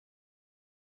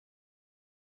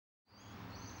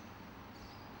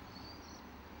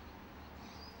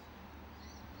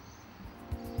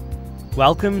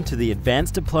Welcome to the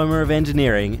Advanced Diploma of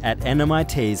Engineering at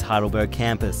NMIT's Heidelberg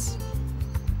campus.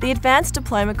 The Advanced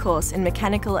Diploma course in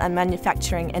Mechanical and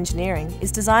Manufacturing Engineering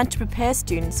is designed to prepare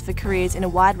students for careers in a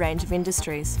wide range of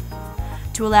industries.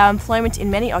 To allow employment in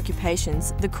many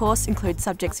occupations, the course includes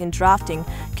subjects in drafting,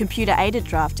 computer-aided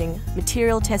drafting,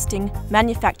 material testing,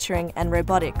 manufacturing and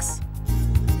robotics.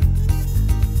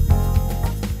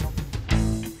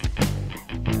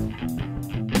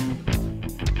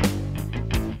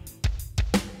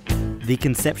 The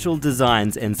conceptual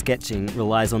designs and sketching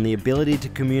relies on the ability to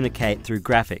communicate through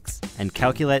graphics and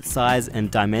calculate size and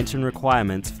dimension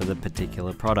requirements for the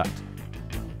particular product.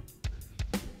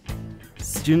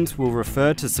 Students will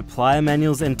refer to supplier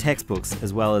manuals and textbooks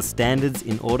as well as standards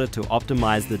in order to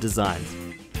optimize the designs.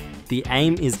 The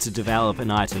aim is to develop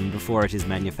an item before it is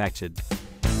manufactured.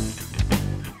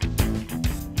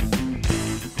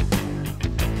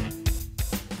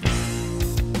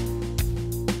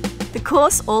 The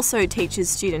course also teaches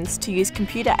students to use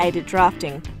computer-aided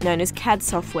drafting, known as CAD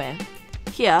software.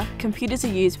 Here, computers are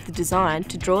used with the design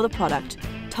to draw the product,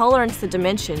 tolerance the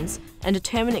dimensions, and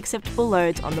determine acceptable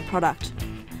loads on the product.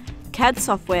 CAD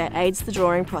software aids the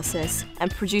drawing process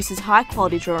and produces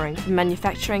high-quality drawing for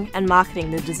manufacturing and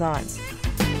marketing the designs.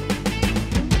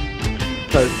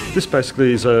 So this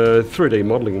basically is a 3D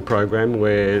modelling program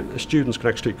where students can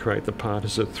actually create the part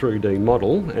as a 3D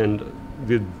model, and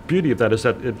the beauty of that is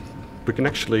that we can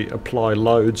actually apply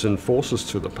loads and forces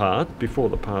to the part before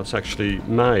the part's actually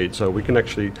made. So we can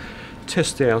actually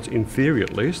test out, in theory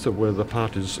at least, whether the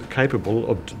part is capable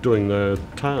of doing the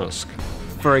task.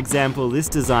 For example, this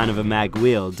design of a mag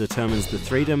wheel determines the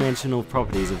three-dimensional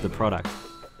properties of the product.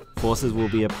 Forces will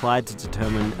be applied to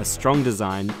determine a strong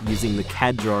design using the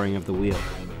CAD drawing of the wheel.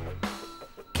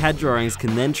 CAD drawings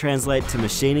can then translate to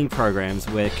machining programs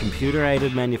where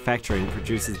computer-aided manufacturing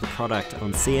produces the product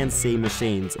on CNC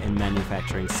machines and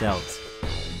manufacturing cells.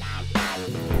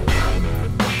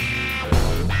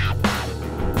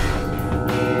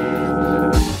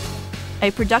 A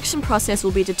production process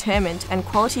will be determined and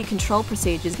quality control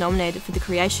procedures nominated for the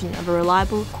creation of a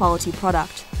reliable quality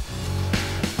product.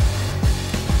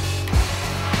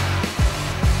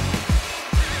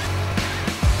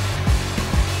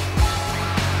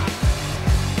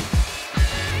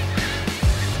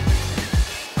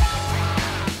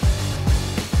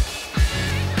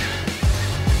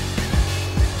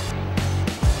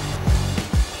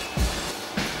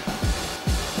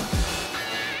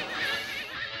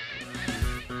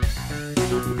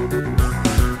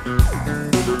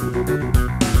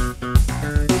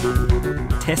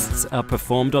 Tests are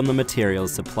performed on the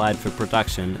materials supplied for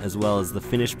production as well as the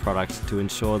finished product to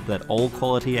ensure that all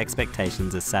quality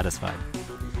expectations are satisfied.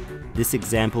 This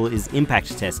example is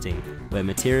impact testing, where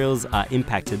materials are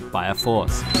impacted by a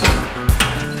force.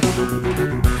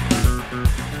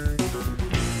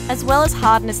 As well as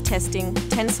hardness testing,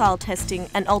 tensile testing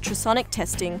and ultrasonic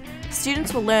testing,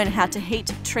 students will learn how to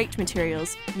heat treat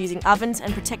materials using ovens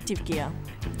and protective gear.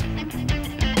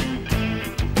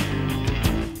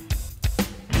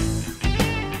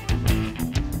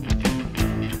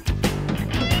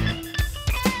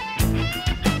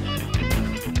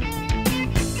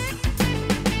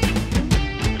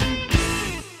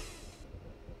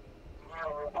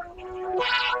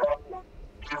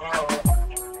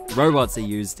 Robots are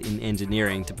used in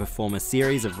engineering to perform a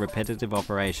series of repetitive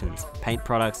operations, paint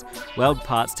products, weld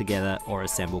parts together or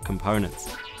assemble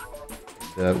components.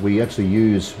 We actually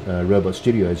use Robot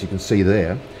Studio, as you can see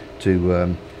there,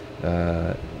 to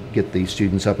get the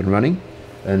students up and running.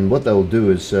 And what they'll do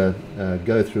is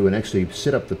go through and actually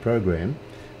set up the program,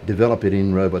 develop it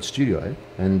in Robot Studio,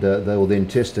 and they will then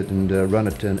test it and run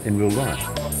it in real life.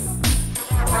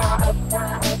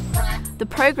 The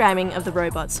programming of the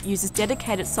robots uses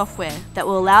dedicated software that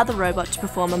will allow the robot to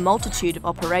perform a multitude of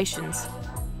operations.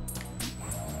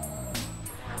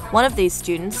 One of these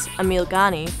students, Emil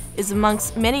Ghani, is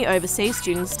amongst many overseas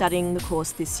students studying the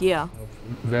course this year.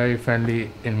 Very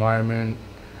friendly environment.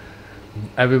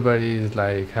 Everybody is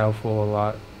helpful a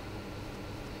lot.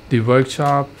 The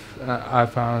workshop I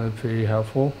found it pretty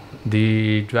helpful.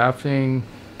 The drafting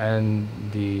and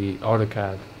the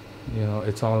AutoCAD,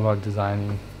 it's all about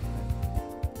designing.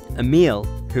 Emil,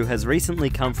 who has recently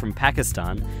come from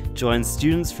Pakistan, joins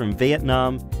students from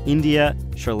Vietnam, India,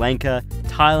 Sri Lanka,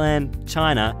 Thailand,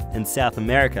 China and South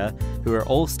America who are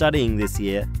all studying this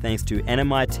year thanks to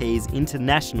NMIT's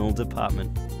international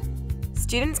department.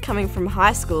 Students coming from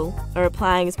high school or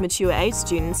applying as mature age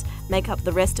students make up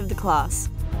the rest of the class.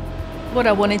 What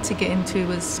I wanted to get into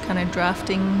was kind of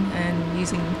drafting and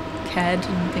using CAD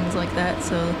and things like that,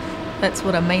 so that's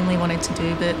what I mainly wanted to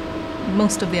do, but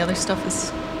most of the other stuff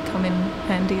is come in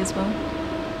handy as well.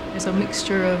 There's a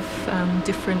mixture of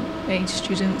different age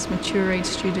students, mature age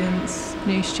students,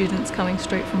 new students coming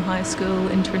straight from high school,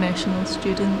 international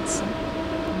students.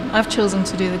 I've chosen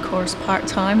to do the course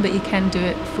part-time, but you can do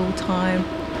it full-time.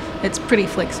 It's pretty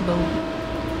flexible.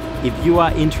 If you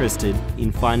are interested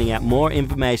in finding out more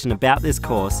information about this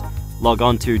course, log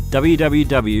on to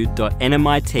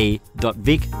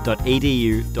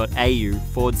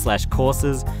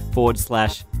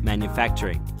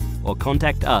www.nmit.vic.edu.au/courses/manufacturing or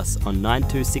contact us on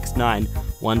 9269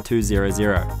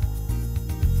 1200.